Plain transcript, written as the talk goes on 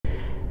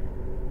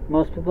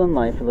Most people in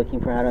life are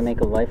looking for how to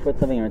make a life worth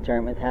living and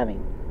retirement worth having.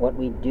 What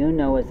we do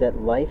know is that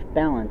life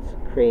balance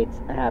creates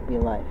a happy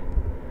life.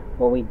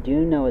 What we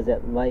do know is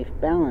that life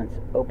balance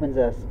opens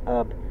us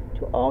up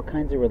to all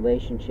kinds of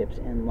relationships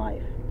in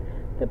life.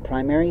 The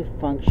primary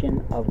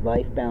function of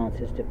life balance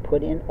is to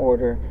put in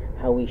order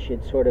how we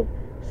should sort of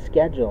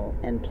schedule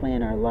and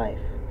plan our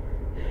life.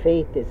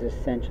 Faith is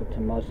essential to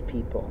most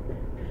people.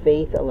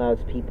 Faith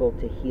allows people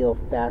to heal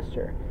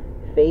faster.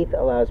 Faith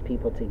allows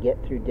people to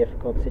get through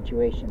difficult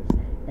situations.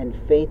 And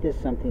faith is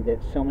something that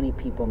so many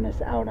people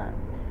miss out on.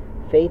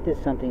 Faith is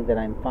something that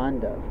I'm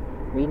fond of.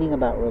 Reading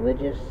about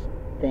religious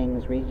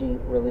things, reading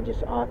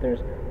religious authors,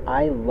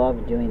 I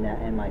love doing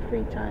that in my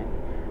free time.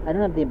 I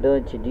don't have the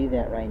ability to do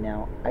that right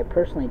now. I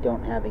personally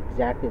don't have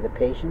exactly the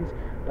patience,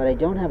 but I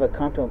don't have a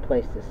comfortable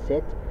place to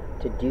sit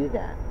to do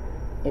that.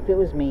 If it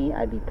was me,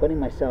 I'd be putting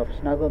myself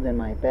snuggled in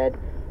my bed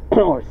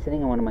or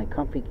sitting on one of my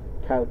comfy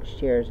couch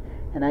chairs,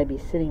 and I'd be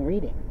sitting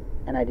reading,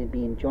 and I'd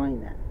be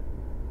enjoying that.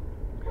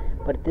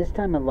 But at this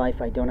time of life,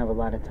 I don't have a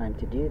lot of time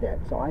to do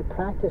that, so I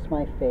practice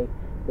my faith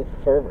with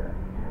fervor.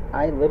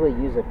 I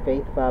literally use a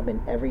faith fob in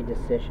every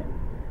decision.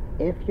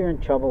 If you're in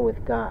trouble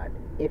with God,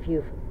 if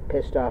you've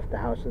pissed off the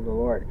house of the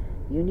Lord,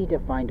 you need to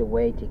find a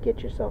way to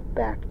get yourself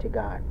back to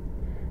God.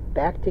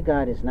 Back to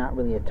God is not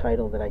really a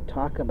title that I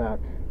talk about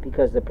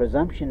because the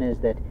presumption is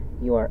that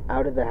you are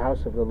out of the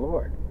house of the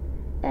Lord.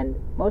 And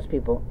most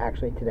people,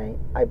 actually today,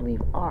 I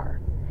believe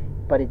are.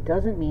 But it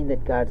doesn't mean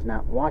that God's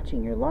not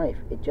watching your life.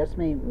 It just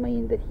may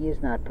mean that He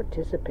is not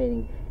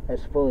participating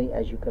as fully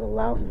as you could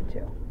allow Him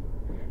to.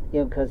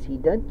 Because He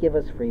does give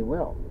us free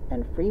will.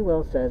 And free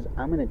will says,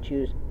 I'm going to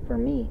choose for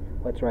me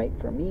what's right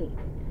for me.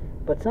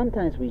 But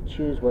sometimes we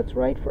choose what's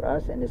right for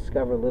us and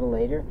discover a little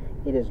later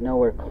it is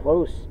nowhere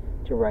close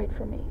to right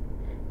for me.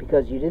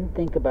 Because you didn't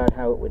think about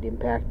how it would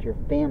impact your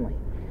family.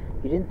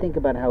 You didn't think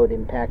about how it would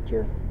impact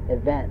your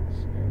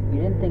events.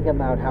 You didn't think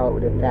about how it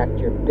would impact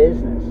your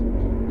business.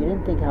 You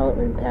didn't think how it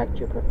would impact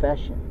your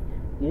profession.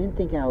 You didn't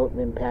think how it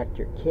would impact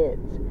your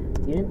kids.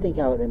 You didn't think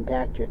how it would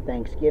impact your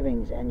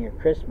Thanksgivings and your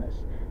Christmas.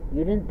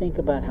 You didn't think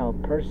about how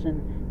a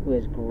person who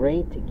is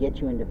great to get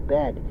you into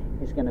bed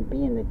is going to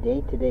be in the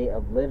day-to-day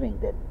of living,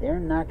 that they're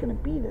not going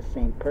to be the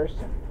same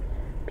person.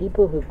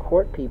 People who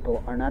court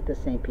people are not the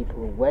same people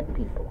who wed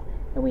people.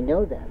 And we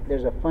know that.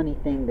 There's a funny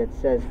thing that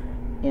says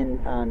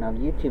on a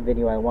YouTube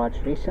video I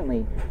watched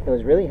recently that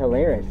was really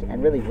hilarious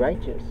and really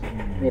righteous.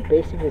 And it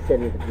basically said,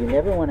 if you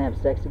never want to have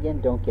sex again,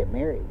 don't get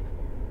married.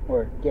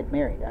 Or get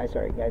married. I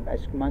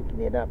monkeyed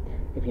it up.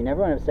 If you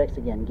never want to have sex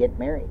again, get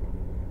married.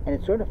 And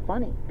it's sort of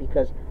funny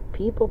because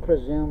people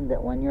presume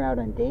that when you're out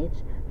on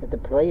dates that the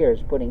player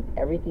is putting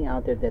everything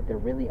out there that they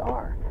really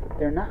are.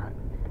 They're not.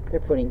 They're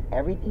putting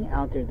everything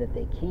out there that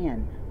they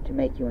can to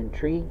make you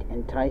intrigued,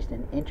 enticed,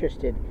 and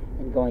interested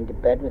in going to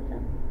bed with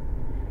them.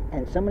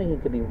 And somebody who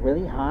could be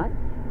really hot,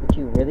 that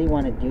you really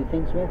want to do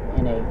things with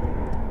in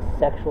a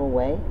sexual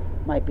way,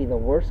 might be the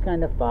worst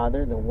kind of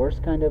father, the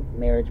worst kind of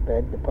marriage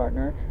bed, the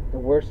partner, the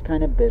worst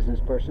kind of business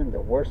person,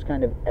 the worst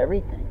kind of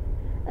everything.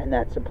 And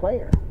that's a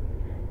player.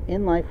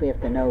 In life, we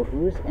have to know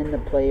who's in the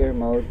player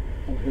mode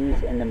and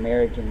who's in the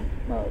marrying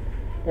mode.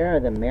 There are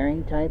the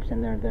marrying types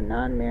and there are the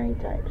non-marrying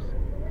types.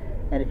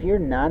 And if you're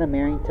not a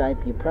marrying type,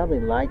 you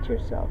probably lied to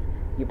yourself.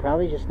 You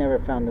probably just never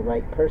found the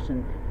right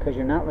person because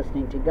you're not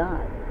listening to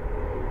God.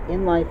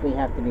 In life, we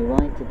have to be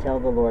willing to tell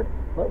the Lord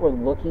what we're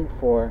looking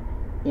for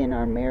in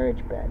our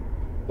marriage bed.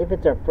 If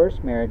it's our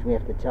first marriage, we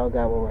have to tell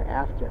God what we're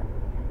after.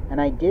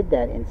 And I did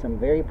that in some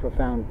very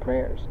profound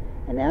prayers.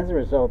 And as a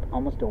result,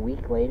 almost a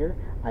week later,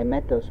 I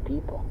met those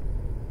people.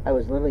 I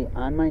was literally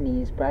on my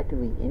knees,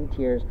 practically in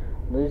tears,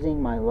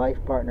 losing my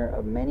life partner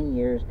of many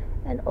years,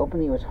 and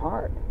openly it was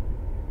hard.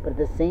 But at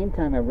the same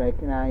time, I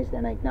recognized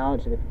and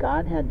acknowledged that if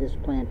God had this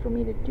plan for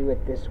me to do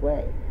it this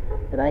way,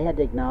 that I had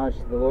to acknowledge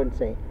to the Lord and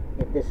say,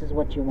 if this is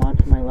what you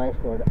want for my life,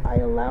 Lord, I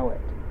allow it.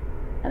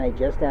 And I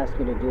just ask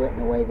you to do it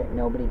in a way that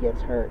nobody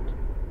gets hurt.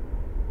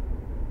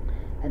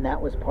 And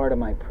that was part of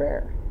my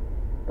prayer.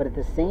 But at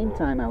the same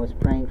time, I was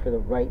praying for the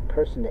right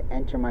person to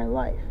enter my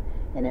life.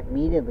 And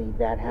immediately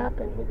that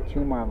happened with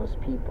two marvelous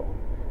people.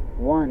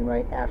 One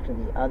right after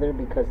the other,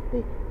 because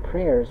the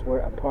prayers were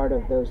a part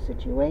of those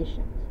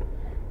situations.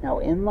 Now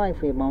in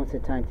life we have moments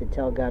of time to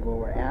tell God what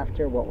we're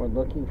after, what we're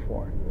looking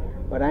for.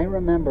 But I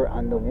remember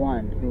on the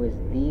one who is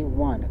the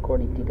one,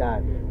 according to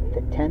God,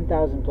 the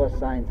 10,000 plus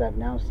signs I've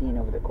now seen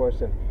over the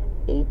course of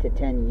 8 to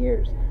 10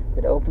 years,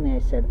 that openly I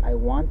said, I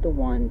want the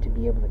one to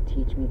be able to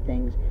teach me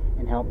things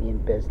and help me in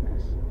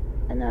business.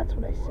 And that's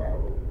what I said.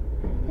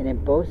 And in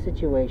both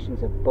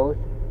situations of both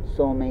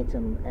soulmates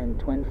and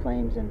twin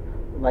flames and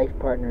life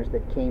partners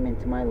that came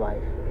into my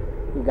life,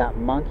 who got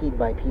monkeyed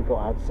by people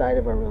outside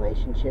of our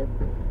relationship,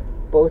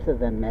 both of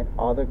them met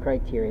all the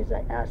criteria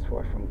I asked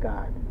for from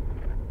God.